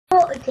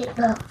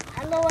Hello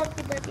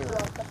everybody,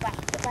 welcome back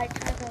to my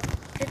channel.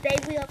 Today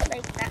we are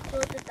playing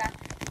Natural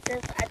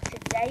Disasters and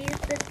today is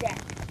the day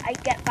I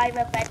get my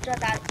revenge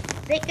on Alex. I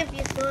think if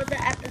you saw the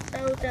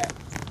episode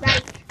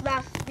like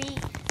last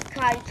week,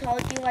 I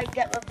told you I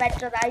get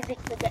revenge on Isaac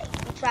for getting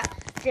me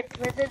trapped in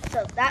prison,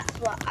 so that's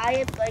what I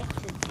am going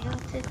to do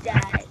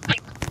today.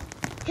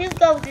 Who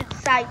goes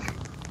inside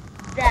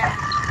there?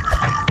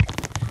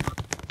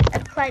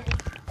 I'm climbing.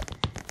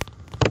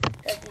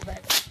 Thank you very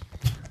much.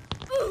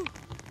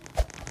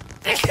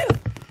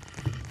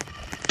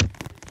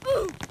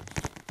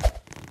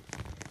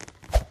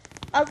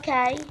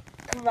 Okay,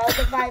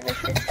 coronavirus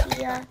is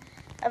here.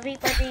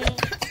 Everybody,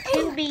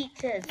 2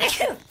 meters. I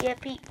can hear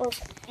people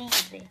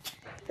sneezing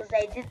because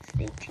they didn't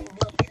stay 2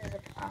 meters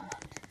apart.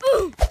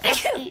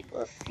 Some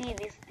people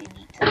seriously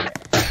need to live.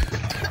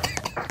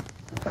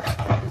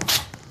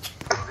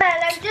 Well,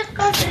 I'm just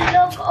going to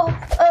log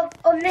off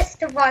on this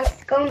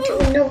device, going to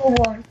another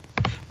one.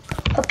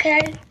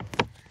 Okay?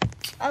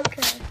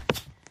 Okay.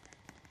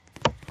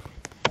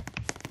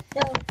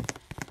 So.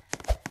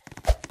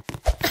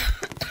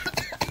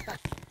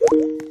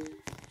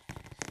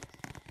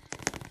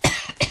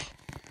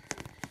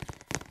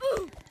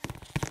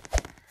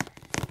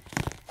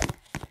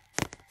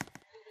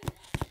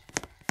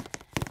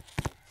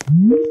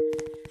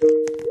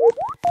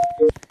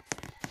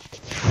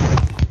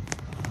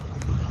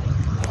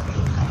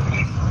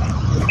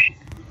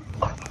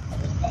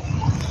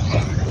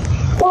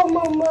 One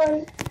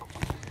moment.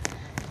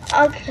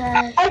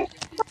 Okay.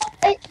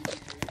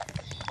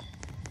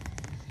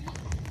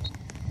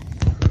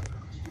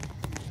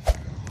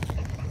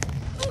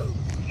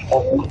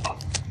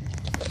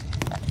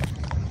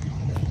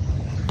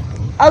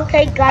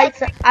 Okay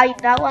guys, I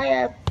know I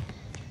am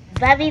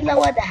very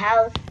low on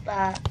health,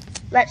 but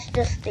let's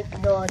just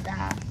ignore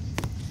that.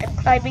 I'm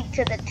climbing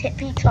to the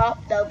tippy top,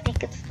 nobody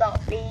can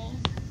stop me.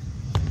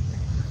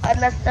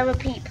 Unless there are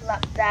people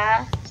up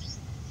there.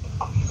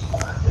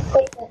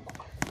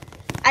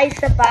 I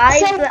survived.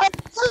 So I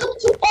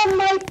put it on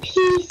my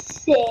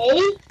PC.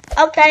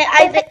 Okay,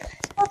 Isaac.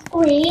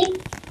 Screen.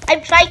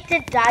 I'm trying to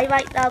die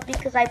right now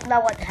because I'm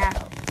low on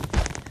health.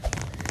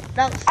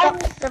 Don't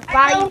stop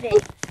surviving.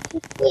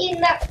 Screen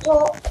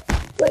laptop,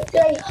 which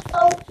I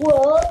hope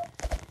works,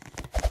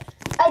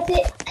 as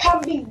it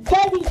can be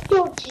very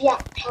dodgy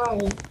at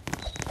times.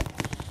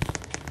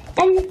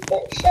 And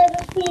share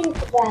the screen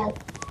for that.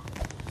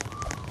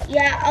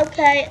 Yeah,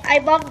 okay.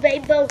 I'm on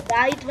Rainbow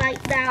Ride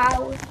right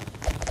now.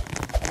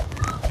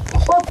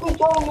 What we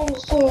joining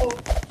soon?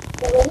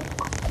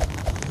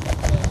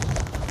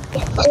 I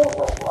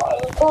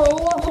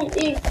haven't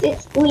used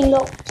this screen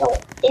laptop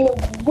in a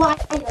while.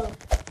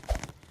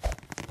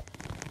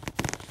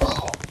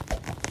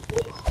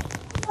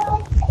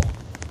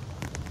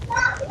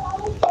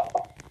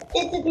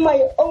 This is my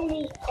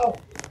only hope.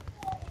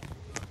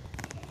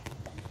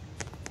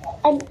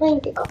 I'm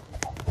going to go.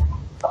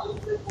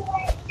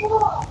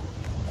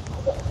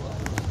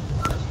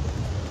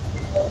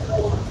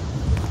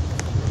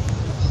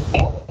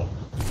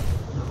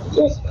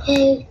 Just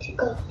pray to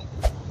God.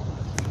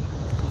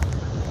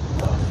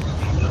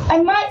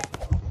 I might.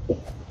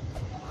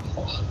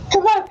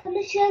 Come on, can I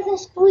share the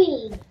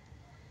screen?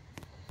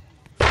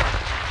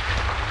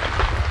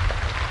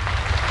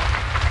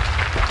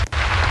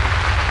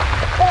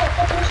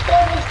 Can I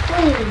share the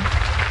screen?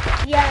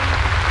 Yeah.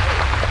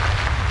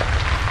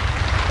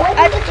 Why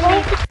did it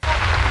talk?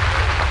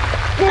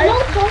 They're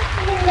not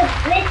talking in the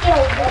video,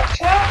 they're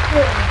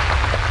chatting.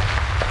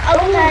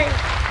 Okay.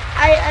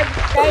 I am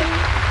saying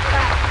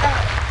that. Oh,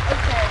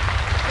 okay.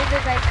 As soon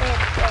as I say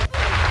it, say it.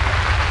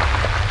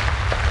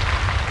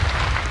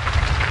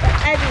 But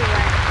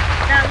anyway,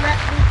 now let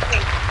me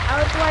see. How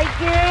do I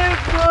give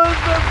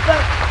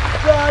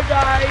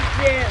the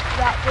Isaac?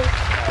 That was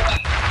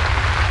correct.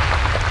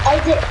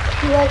 Isaac,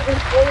 he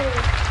wasn't born.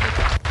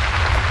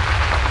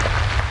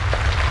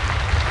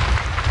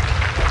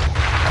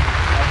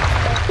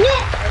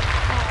 Yeah!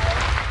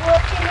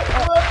 Working.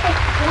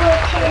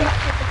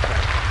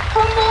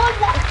 Come on,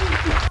 that's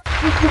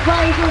the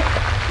survivor.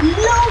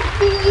 Load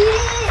me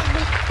in!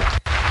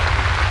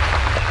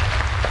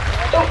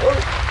 Don't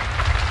worry.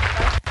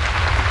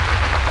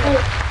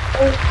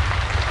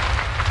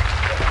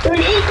 We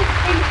need a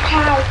big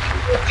cow to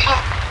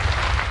attack.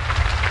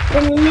 We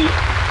need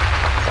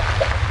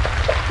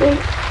a big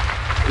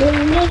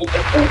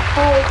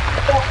cow to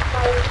get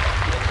my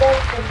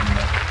weapon.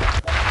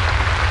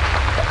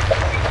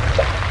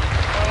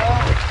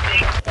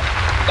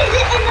 Is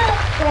it an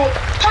earthquake?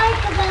 Hi,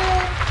 Cabal.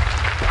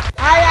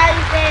 Hi,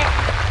 Isaac.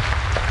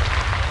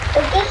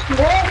 I'm just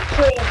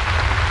walking.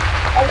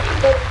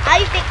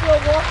 Isaac,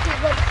 you're walking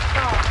with a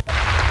stop.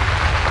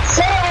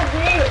 Say I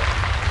will.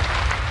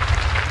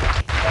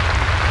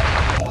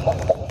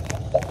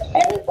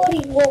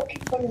 Everybody's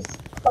walking from the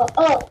spot.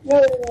 Oh, no,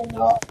 they're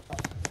not.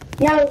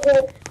 Now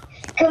they're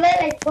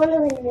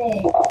following me.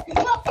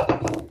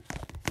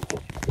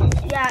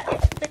 Yeah,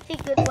 it's pretty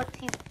good once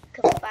you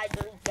can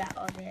finally get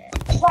on it.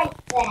 Right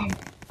then.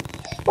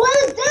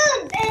 Well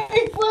done!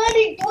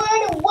 Everybody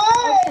 21!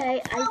 Okay,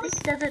 Isaac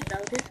doesn't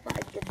know this, but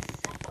I'm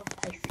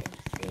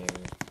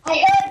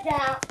heard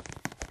that.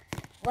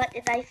 What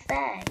did I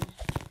say?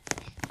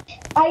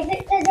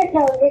 Isaac doesn't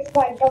know this,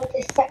 but I'm going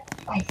to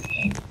sacrifice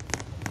him.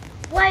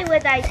 Why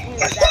would I do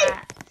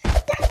that?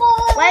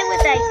 Why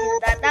would I do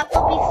that? That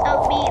would be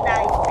so mean,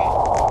 Isaac.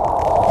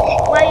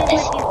 Why would you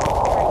do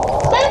that?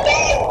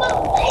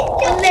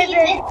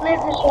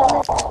 Listen.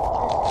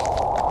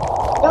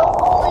 Don't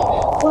always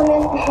run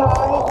and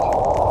hide.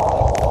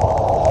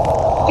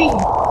 Think.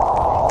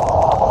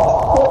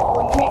 What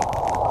will next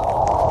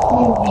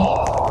movie?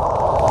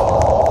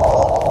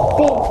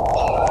 Think.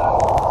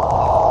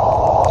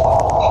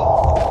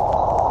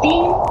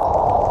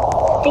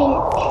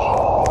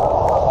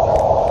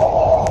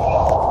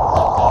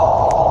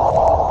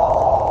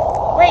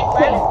 Wait,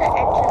 where is the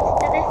entrance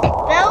to this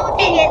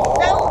building? It's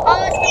so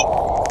hard.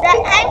 The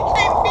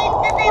entrance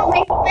into this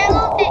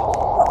building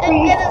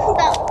is gonna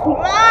stop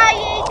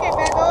crying, and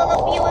then all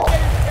of you are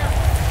gonna stop.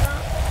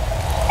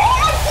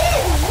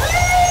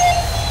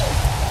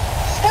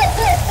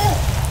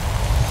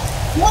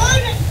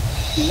 One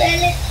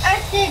minute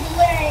acid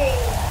way.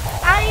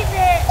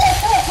 Isaac!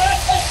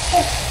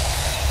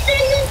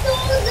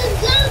 Dinosaurs and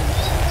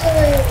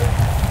dinosaurs.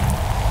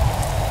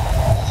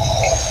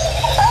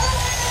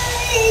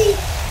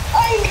 I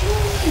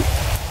lose.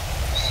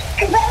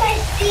 Come on, I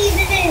see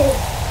this.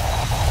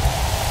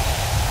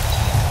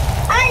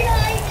 I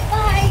like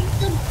behind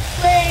the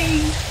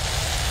plane.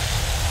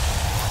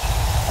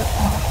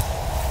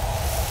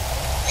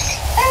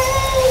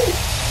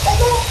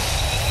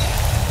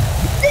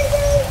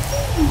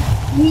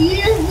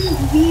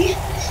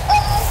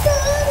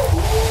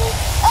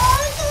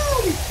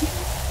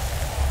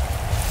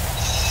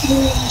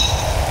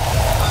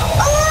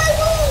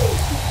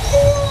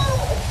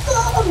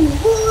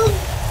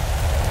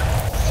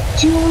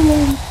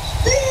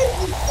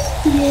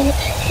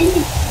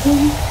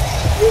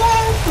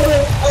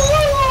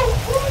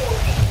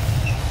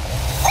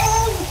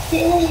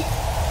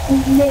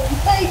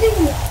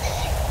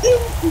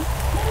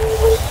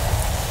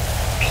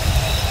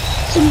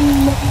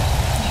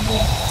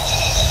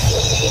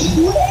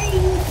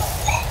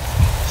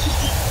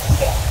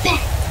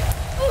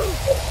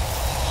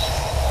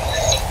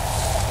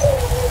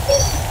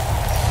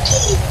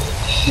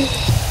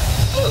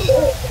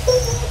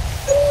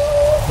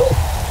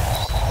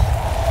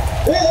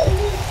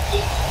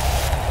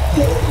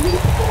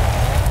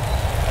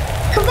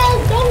 Come on,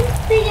 don't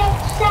stay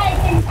outside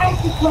in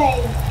passageway,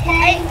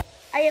 okay?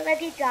 I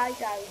already died,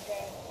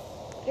 Isaac.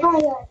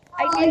 Oh,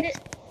 I did it.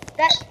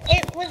 That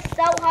it was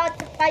so hard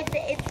to find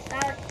the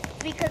inside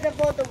because of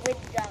all the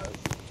windows.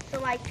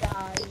 So I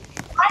died.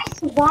 I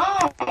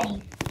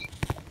survived.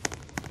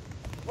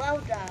 Well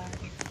done.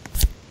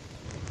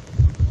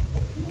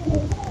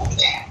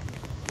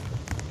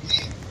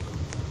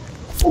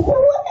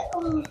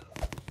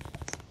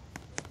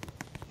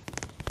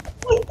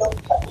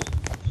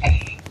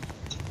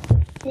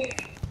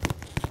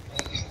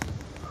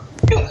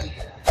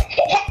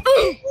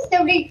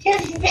 Somebody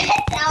just ran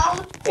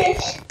off.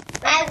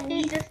 We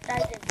just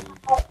died of me.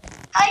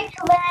 Hi,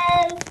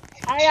 Clem.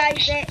 Hi,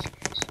 Isaac.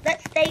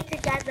 Let's stay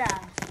together.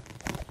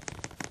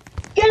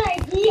 Good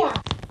idea.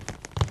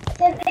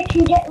 So they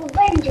can get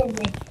revenge on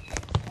me.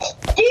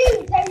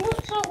 Dude, I'm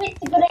not sure if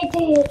it's a good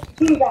idea to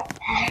do that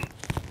there.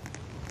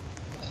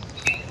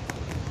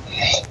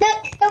 Look,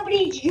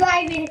 somebody's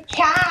driving a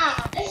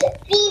car.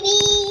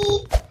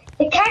 Beep.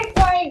 They can't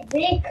drive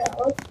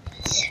vehicles.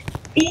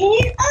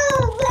 Beep.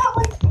 Oh, that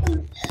was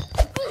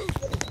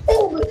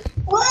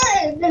one.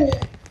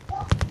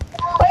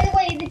 By the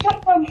way, they jump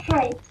from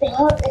heights. They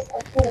hurt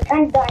themselves, so they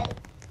can't die.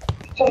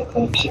 Jump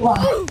from too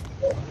high.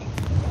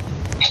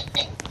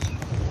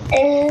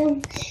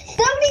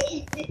 Somebody.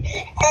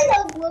 Hello,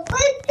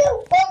 let's go.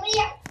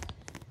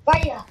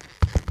 Fire.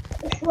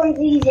 This one's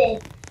easy.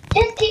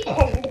 Just keep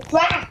hitting the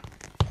grass.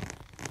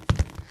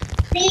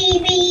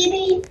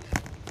 Beep.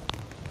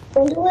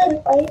 Wonder where the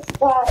fight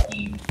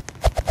started.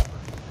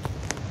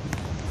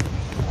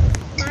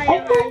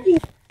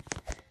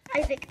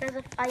 Isaac, there's a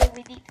fire.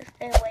 We need to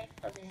stay away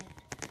from it.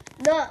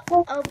 Look,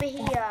 over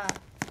here.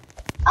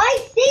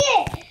 I see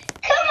it.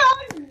 Come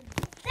on.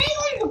 Stay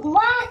on the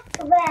grass,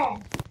 Claire.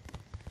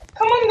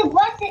 Come on the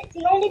grass. It's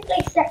the only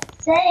place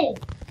that's safe.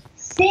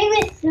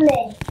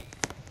 Seriously.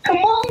 Come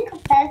on,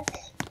 Claire.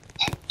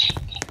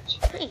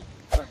 Wait.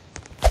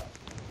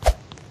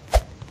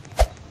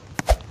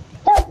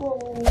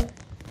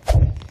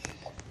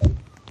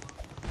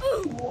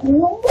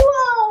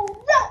 Whoa,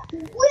 that's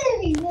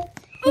really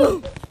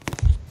good.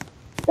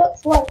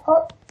 Looks like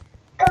hot.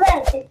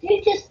 Claire, did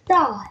you just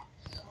die?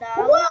 No.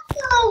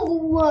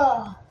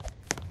 Whoa!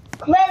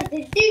 Claire,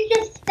 did you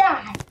just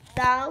die?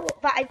 No,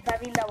 but I'm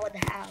very low on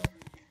health.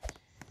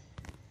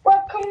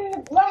 Well, come on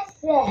the grass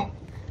then.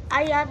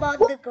 I am on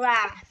the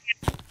grass.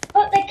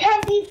 But there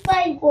can't be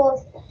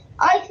fireballs.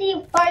 I see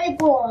a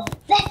fireball.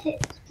 Let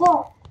it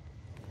spot.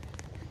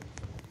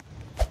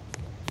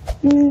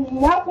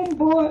 That one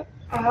burned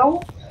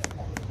out.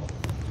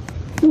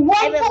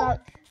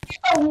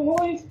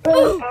 One's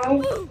burned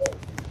out.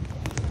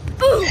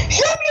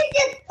 Somebody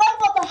just fell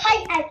off a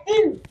height at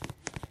you.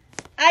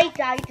 I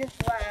died as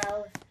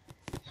well.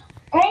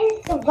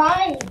 I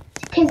survived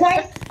because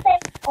I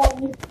stayed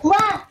on the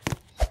grass,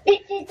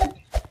 which is the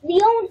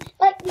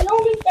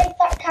only place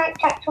that can't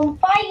catch on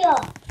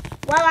fire.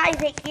 Well,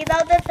 Isaac, you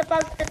know they're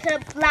supposed to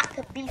turn black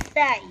and be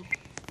safe.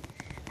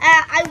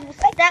 I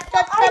stepped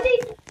on I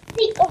didn't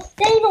think of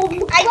staying on the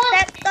grass. I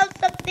stepped on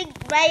something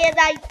grey and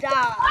I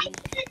died.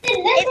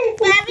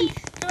 It's very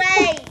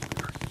strange.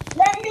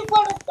 Then you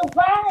gotta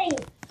survive.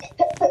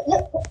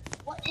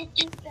 What did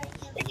you say?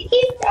 If you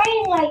keep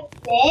dying like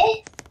this,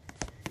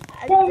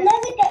 you'll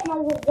never get my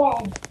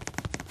revenge.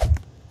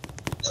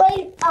 Try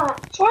and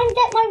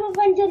get my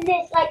revenge on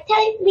this. Like,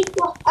 take me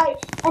to a height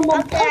and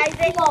then push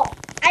me off.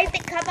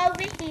 Isaac, come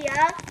over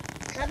here.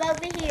 Come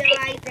over here,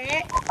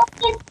 Isaac.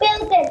 This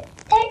building.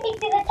 Take me to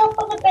the top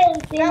of the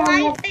building No, and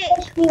then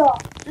push me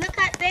off. Look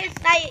at this.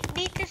 I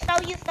need to show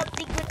you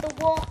something with the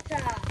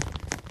water.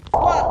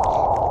 Watch.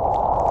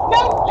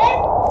 No,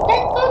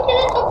 let's go to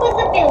the top of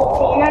the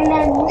building and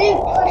then you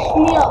push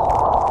me off.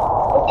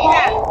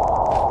 Okay?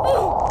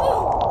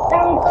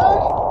 Sound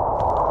good?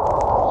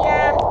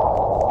 Yeah.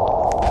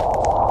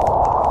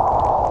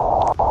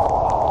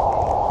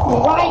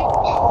 Right.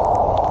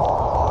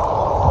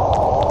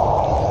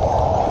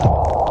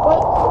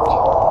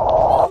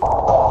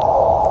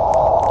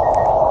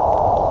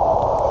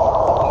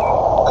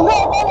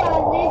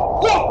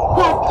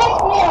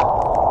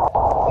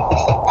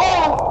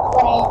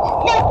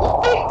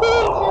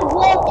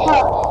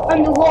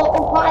 And the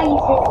water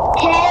rises,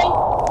 okay?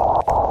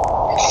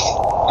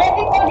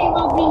 Everybody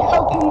will be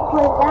hoping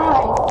for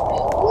life.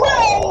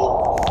 Wait!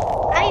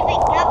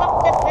 Isaac, get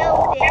off the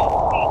building.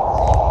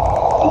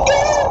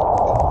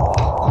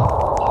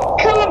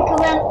 Come on,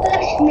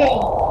 push me.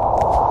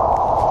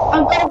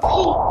 I'm gonna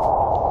keep.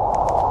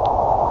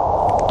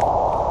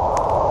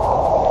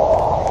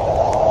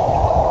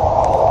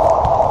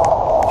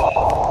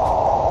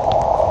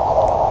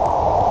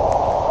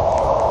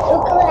 So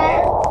come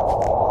on.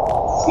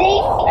 See,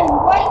 I'm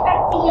right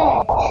at the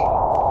edge.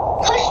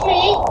 Push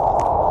me.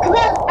 Come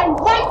on, I'm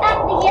right at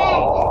the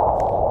edge.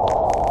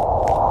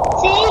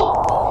 See?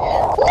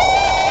 See?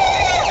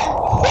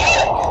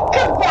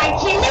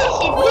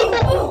 Congratulations, you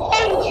got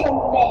revenge on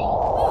me.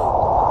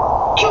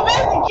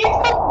 Corella just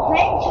got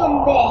revenge on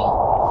me.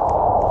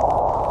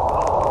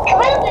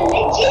 Corella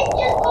legit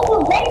just got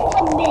revenge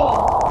on me.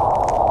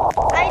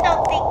 I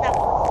don't think that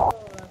was full of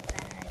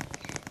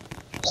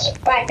revenge.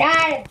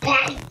 Banana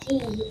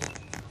patty.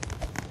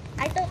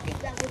 I don't think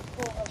that was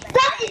full of revenge.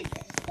 That is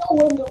so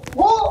in the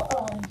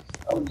water.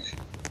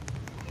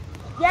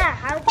 Yeah,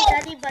 how did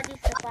anybody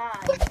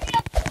survive?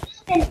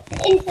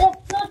 Into the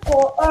flood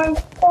water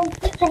from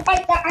such a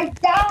height that I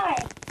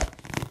died.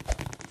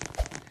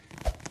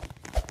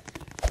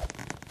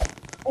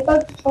 I'm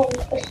going to try and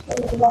push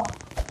through the rock.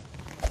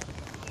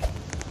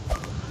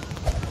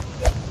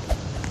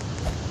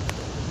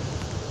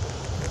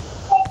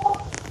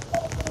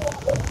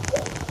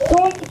 I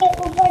want to get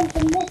revenge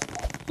on this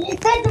one.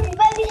 There's a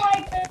very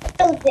high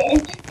building.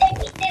 Take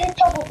me to the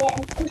top of it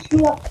and push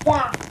me off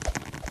that.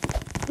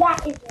 That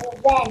is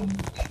revenge.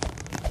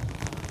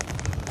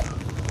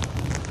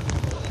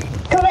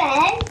 Come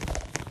on.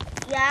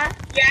 Yeah?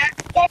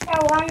 Get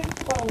our one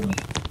claim.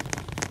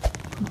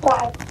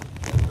 But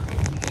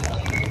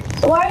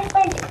so I'm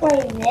going to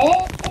claim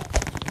it.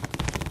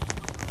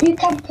 You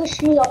can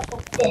push me off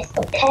of this,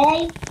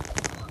 okay?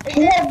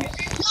 From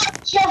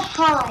such a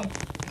high.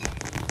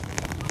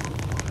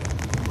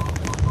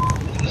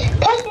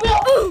 Push me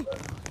off.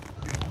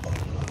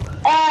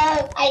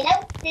 I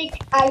don't think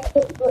I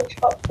put much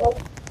up though.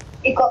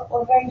 You got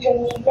revenge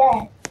on me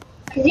there.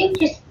 Because you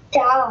just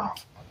died.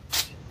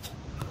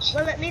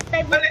 Well, at least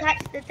I won't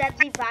catch the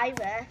deadly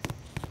virus.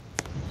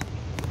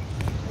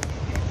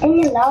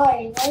 And you're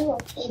lying. I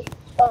won't keep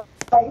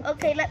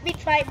Okay, let me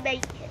try and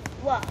make it.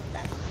 What?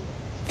 That's good.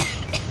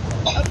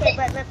 Okay,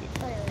 but let me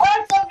try it.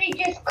 Or somebody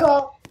just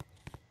called.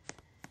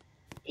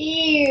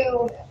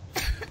 Ew.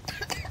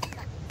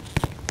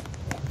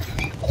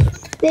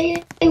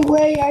 Stay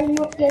away, I'm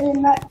not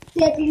getting that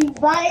deadly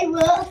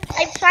virus.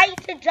 I'm trying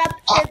to jump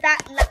to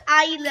that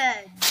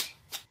island.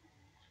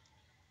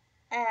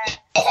 I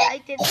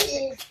didn't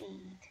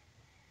succeed.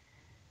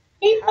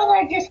 People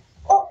are just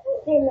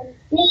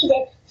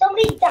needed.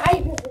 Somebody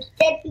died with a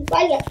deadly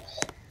virus.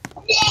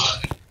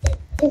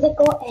 Because it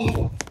got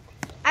in.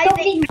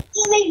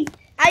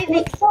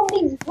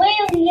 Somebody's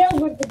really ill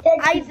with the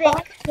deadly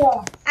virus.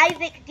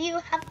 Isaac, do you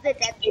have the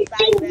deadly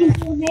virus?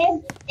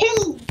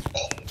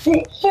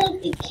 He'll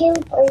be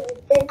killed by the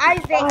deadly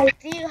virus. Isaac,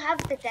 do you have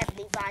the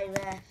deadly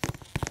virus?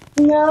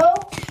 No.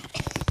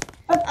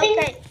 I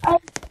think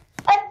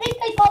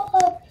I got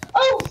the.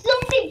 Oh,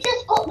 somebody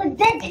just got the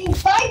deadly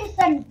virus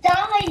and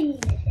died.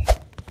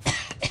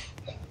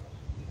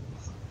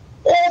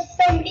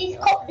 Somebody's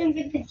caught them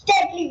with the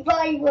deadly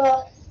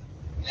virus.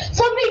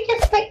 Somebody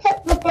just picked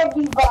up the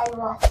deadly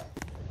virus.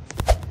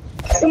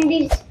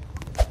 Somebody's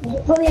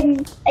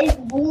really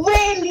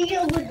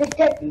ill with the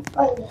deadly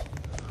virus.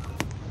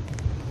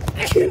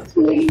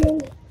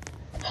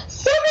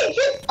 Somebody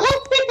just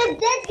caught with the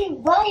deadly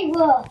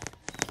virus.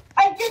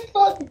 I I just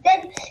thought the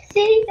dead.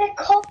 See, they're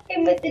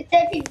coughing with the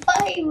deadly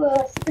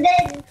virus.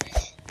 Then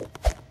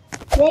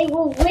they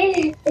will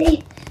win.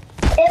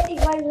 Every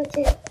virus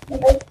is.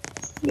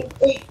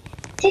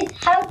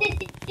 How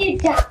did you do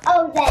that?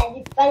 Oh, there,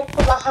 you fell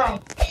from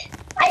behind.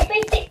 I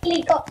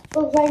basically got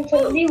revenge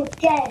on you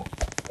again.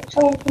 I'm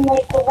trying to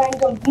make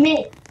revenge on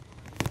me.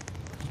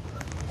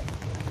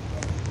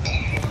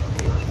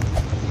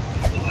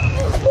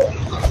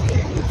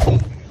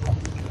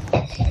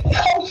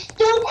 So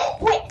still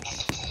quick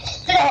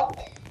stop.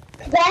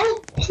 Then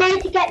try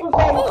to get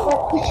revenge by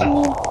pushing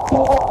me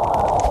more.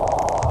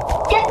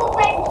 Get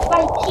revenge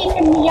by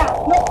keeping me out.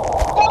 Look,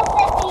 don't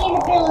let me in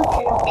the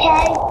building,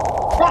 okay?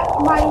 That's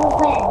my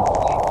revenge.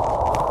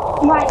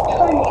 My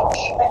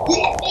punishment.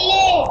 Let me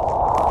in.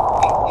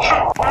 Ha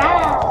ha.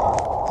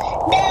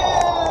 No.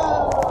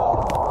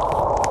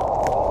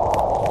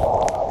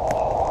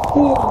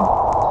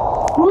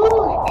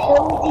 Ooh,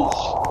 cozy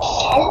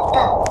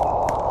shelter.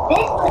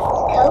 This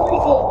looks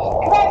cozy.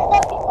 Come on,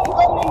 stop me from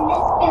going in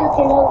this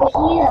building over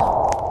here.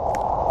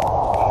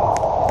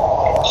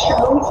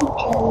 Cozy.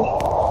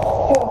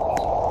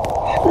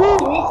 Ooh,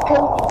 this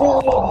cozy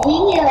building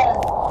here.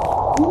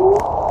 Ooh.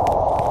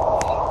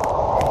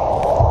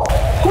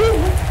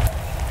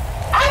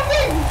 I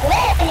just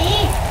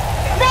ready.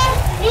 Come on,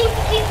 you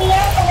can keep me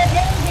out of the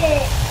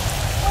building.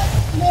 What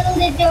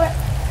building do it?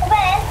 Come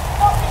on,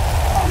 stop me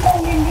from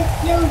going in this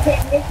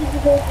building. This is the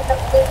building of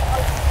the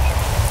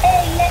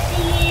Hey, let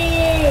me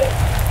in!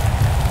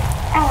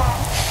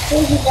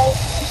 Here you go.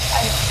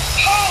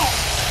 Hey!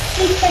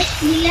 You pushed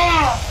me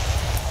out!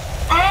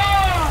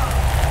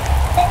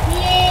 Let me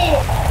in!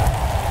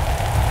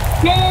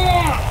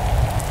 Nah!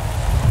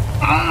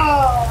 Ow!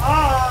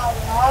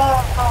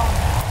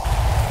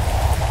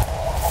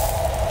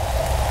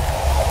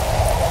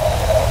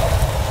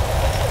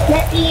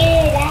 Let me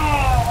in! Ow!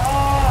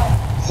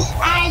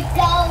 I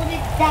don't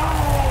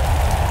die!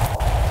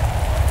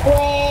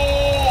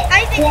 Wait! I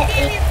think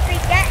seriously,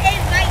 get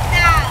in right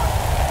now!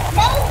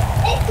 No!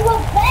 It's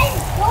revenge!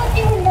 You're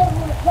doing the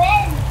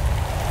revenge!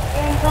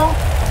 Remember?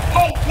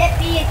 Hey, let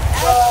me in!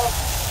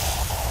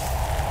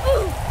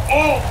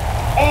 Hey,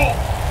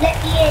 let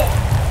me in!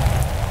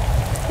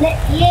 Let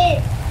me in!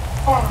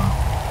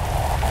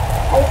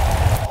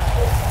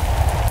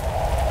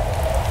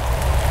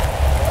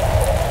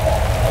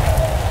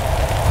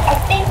 I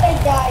think I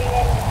died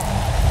anyway.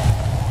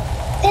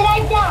 Did I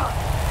die?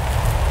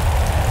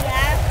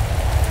 Yeah.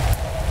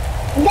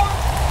 No,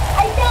 I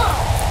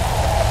died!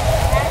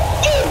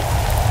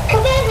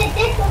 Come on, they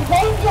did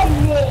revenge on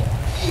me!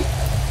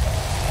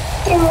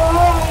 I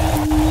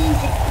need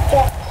to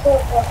get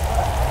cover.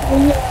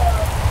 No.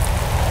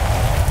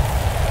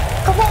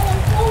 Come on, I'm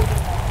going to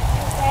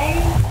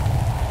revenge.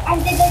 And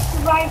did I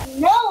survive?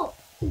 No!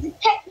 They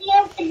kept me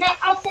out in that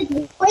acid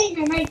rain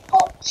and I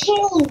got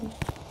killed.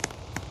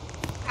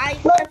 I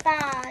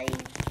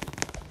survived.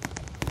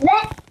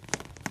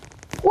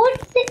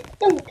 Once it's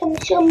done, can you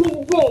show me the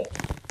vid?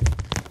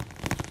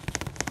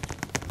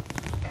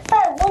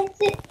 Once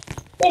it's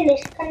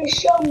finished, can you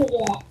show me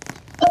it?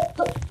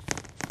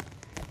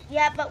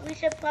 Yeah, but we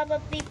should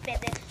probably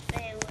finish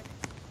soon.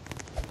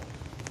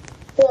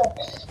 Good.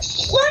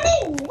 Sunny,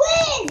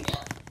 win!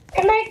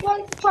 Can I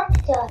drive the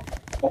tractor?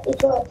 Let me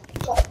drive the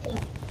tractor.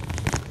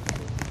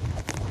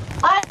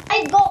 I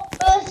got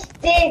first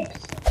dibs.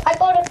 I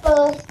got it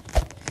first.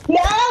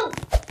 No!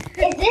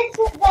 Is this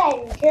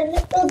revenge? Is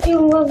it still do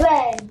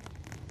revenge?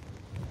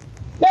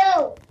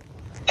 No!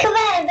 Come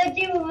on, they're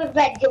doing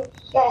revenge.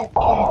 Okay.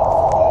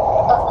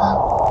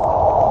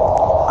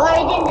 I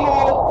didn't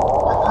have.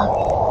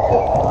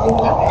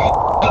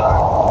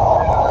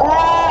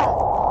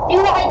 You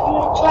ride in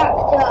the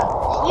tractor.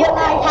 You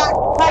ride at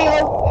my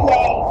own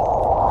place.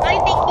 I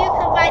think you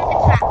can ride the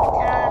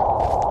tractor.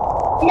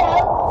 No,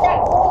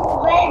 that's all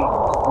revenge.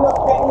 Not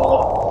let me.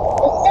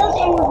 They're still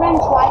doing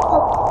revenge, right? So,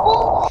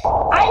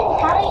 I'm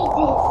hiding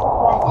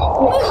somewhere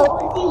in a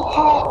cozy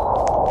head.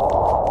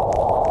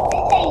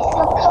 This is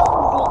so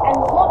cozy and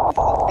what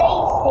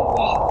space in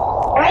it.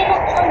 I'm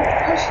not trying to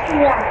push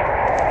me out.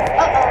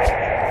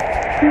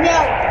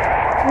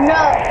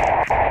 No.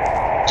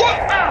 Get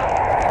out.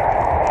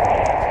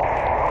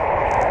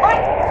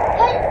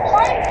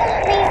 Try and push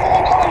me into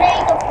the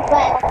tornado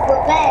for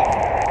revenge.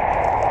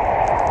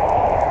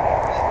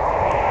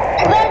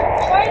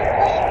 Try and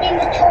push me in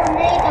the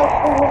tornado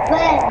for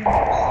revenge.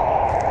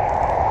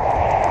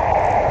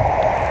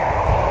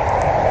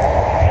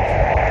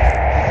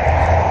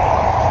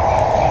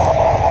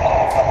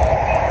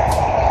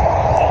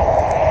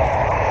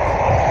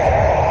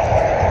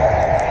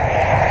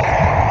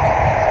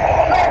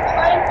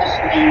 Try and push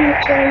me in the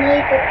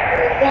tornado for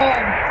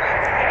revenge.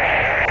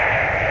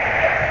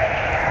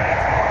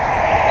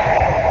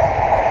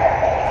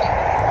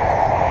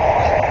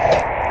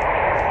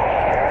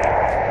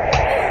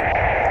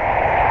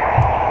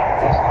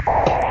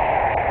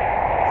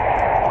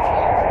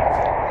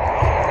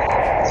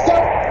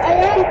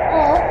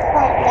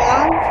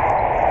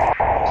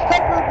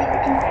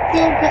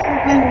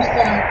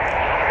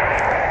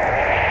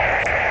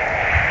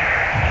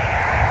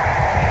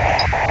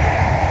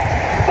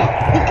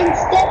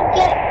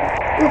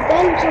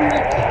 revenge on me.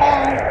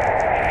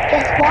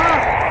 Guess why?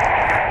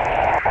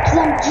 Because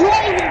I'm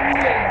joining you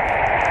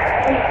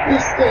on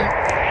PC.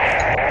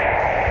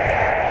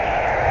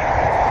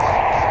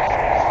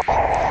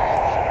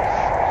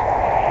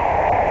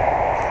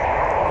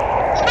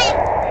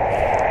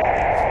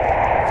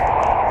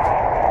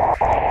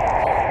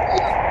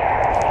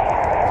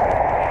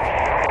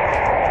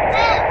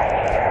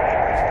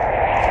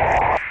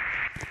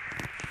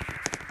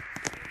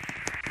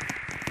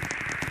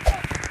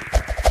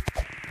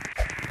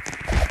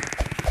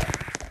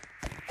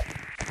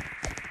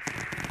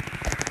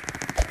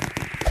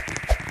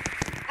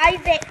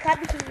 Isaac, come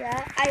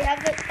here. I have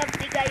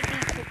something I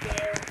need to do.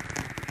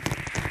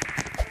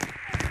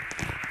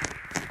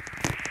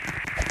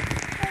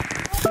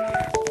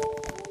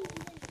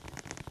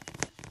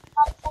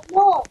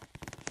 No.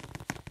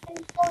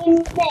 Join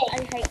me. I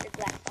hate the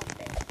glass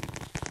office.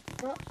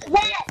 What?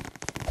 Red.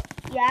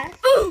 Yes?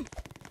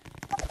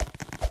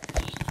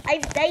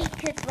 I'm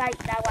naked right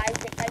now,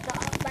 Isaac. I got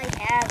all my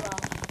hair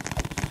off.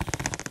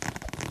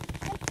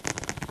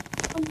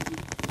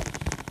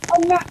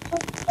 I'm not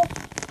going to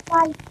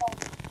fight them.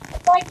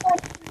 Fight them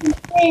to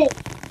me.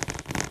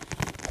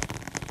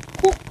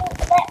 Just don't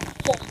let me.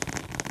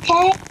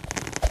 Okay?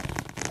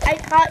 I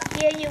can't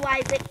hear you,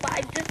 Isaac, but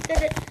I'm just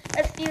gonna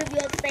assume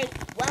you're saying,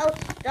 well,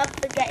 not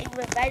for getting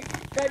revenge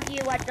on you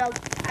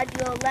and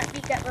you'll let me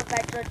get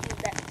revenge on you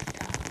next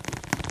time.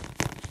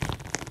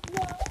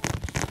 No.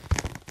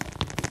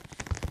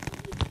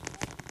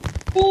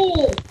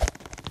 Me.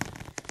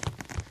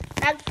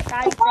 Thanks, I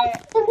Isaac.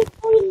 can't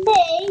join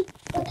me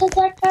because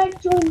I can't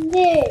join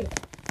you.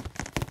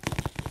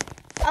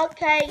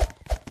 Okay,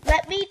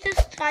 let me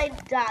just try and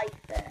die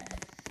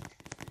first.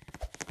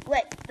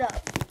 Wait, no.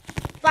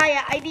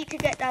 Fire, I need to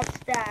get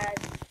downstairs.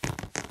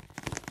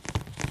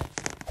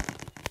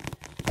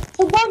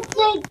 So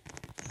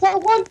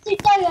once you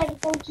go, you're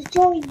going to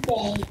join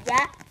me.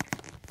 Yeah?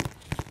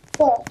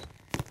 Good.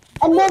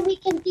 And then we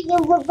can do the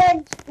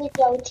revenge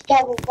video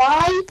together,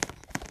 right?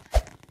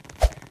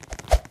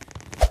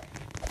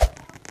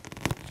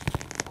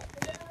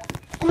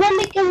 And then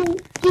we can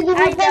do the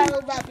I revenge.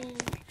 know, Mummy.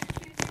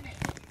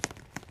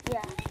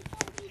 Yeah.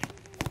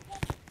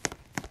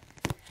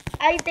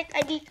 Isaac,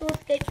 I need to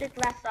escape the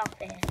glass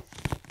office.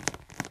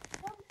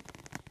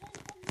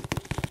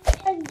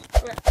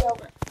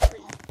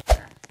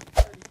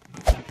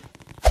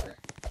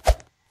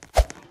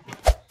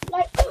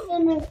 Like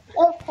in an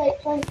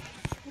earthquake on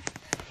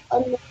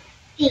the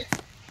beach.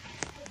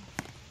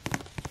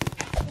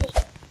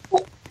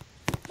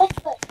 Let's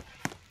go.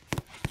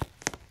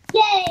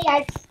 Yay,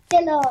 I'm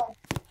still on.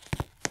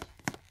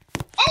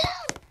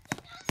 Hello!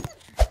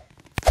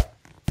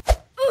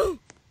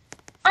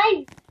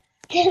 I'm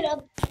gonna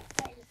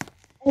play.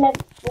 And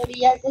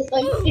everybody else is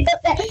going to pick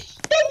up there.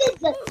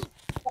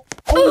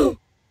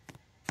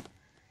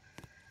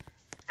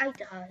 I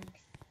died.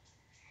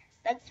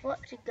 Thanks for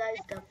watching, guys.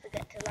 Don't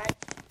forget to like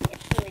if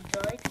you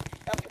enjoyed.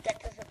 Don't forget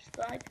to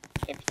subscribe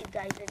if you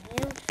guys are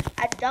new.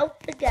 And don't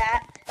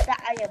forget that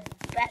I am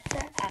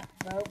better at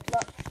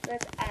Roblox than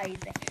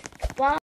Isaac.